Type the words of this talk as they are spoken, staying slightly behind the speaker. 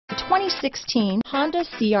2016 Honda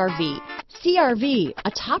CR-V. CR-V,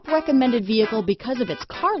 a top recommended vehicle because of its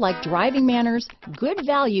car-like driving manners, good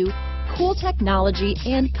value, cool technology,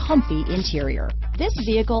 and comfy interior. This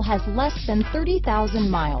vehicle has less than 30,000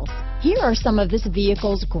 miles. Here are some of this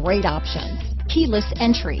vehicle's great options: keyless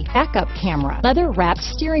entry, backup camera, leather-wrapped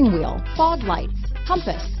steering wheel, fog lights,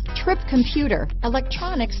 compass, trip computer,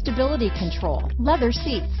 electronic stability control, leather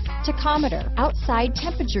seats, tachometer, outside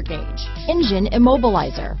temperature gauge, engine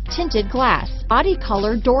immobilizer, tinted glass, body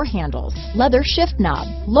color door handles, leather shift knob,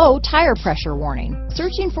 low tire pressure warning.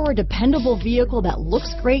 Searching for a dependable vehicle that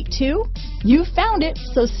looks great too? You found it,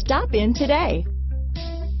 so stop in today.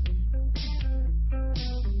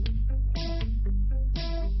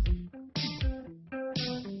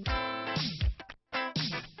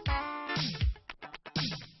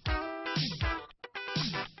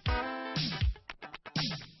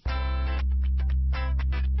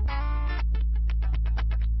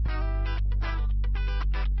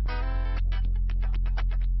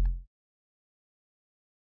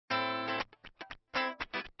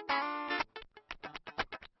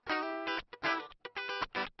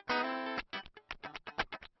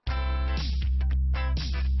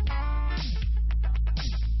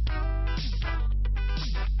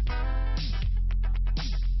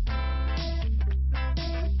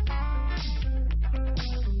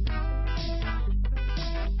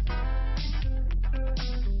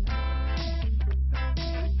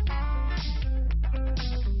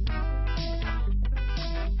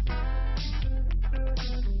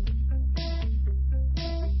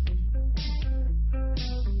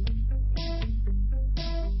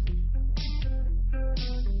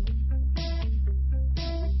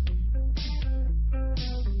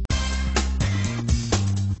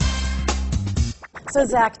 So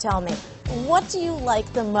Zach, tell me, what do you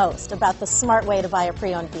like the most about the smart way to buy a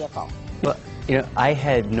pre-owned vehicle? Well, I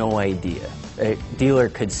had no idea a dealer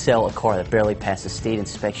could sell a car that barely passed a state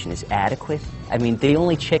inspection is adequate. I mean, they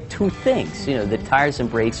only check two things. The tires and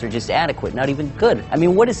brakes are just adequate, not even good. I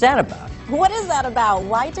mean, what is that about? What is that about?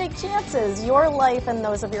 Why take chances? Your life and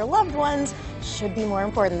those of your loved ones should be more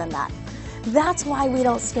important than that. That's why we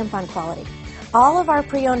don't skimp on quality. All of our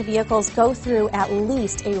pre-owned vehicles go through at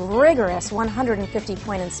least a rigorous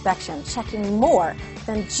 150-point inspection, checking more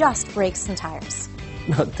than just brakes and tires.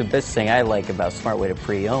 The best thing I like about Smart Way to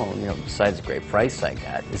Pre-Own, besides the great price I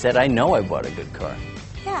got, is that I know I bought a good car.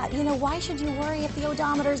 Yeah, why should you worry if the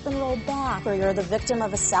odometer's been rolled back, or you're the victim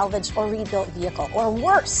of a salvaged or rebuilt vehicle, or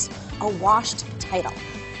worse, a washed title?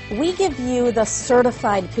 We give you the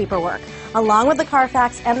certified paperwork, along with the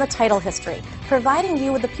Carfax and the title history, providing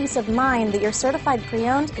you with the peace of mind that your certified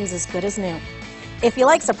pre-owned is as good as new. If you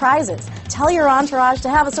like surprises, tell your entourage to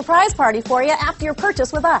have a surprise party for you after your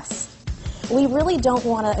purchase with us. We really don't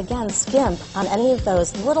want to, again, skimp on any of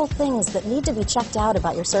those little things that need to be checked out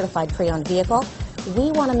about your certified pre-owned vehicle.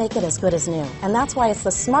 We want to make it as good as new, and that's why it's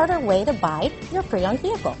the smarter way to buy your pre-owned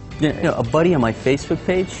vehicle. Yeah, a buddy on my Facebook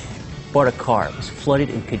page bought a car. It was flooded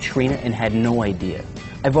in Katrina and had no idea.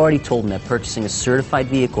 I've already told him that purchasing a certified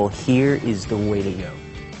vehicle here is the way to go.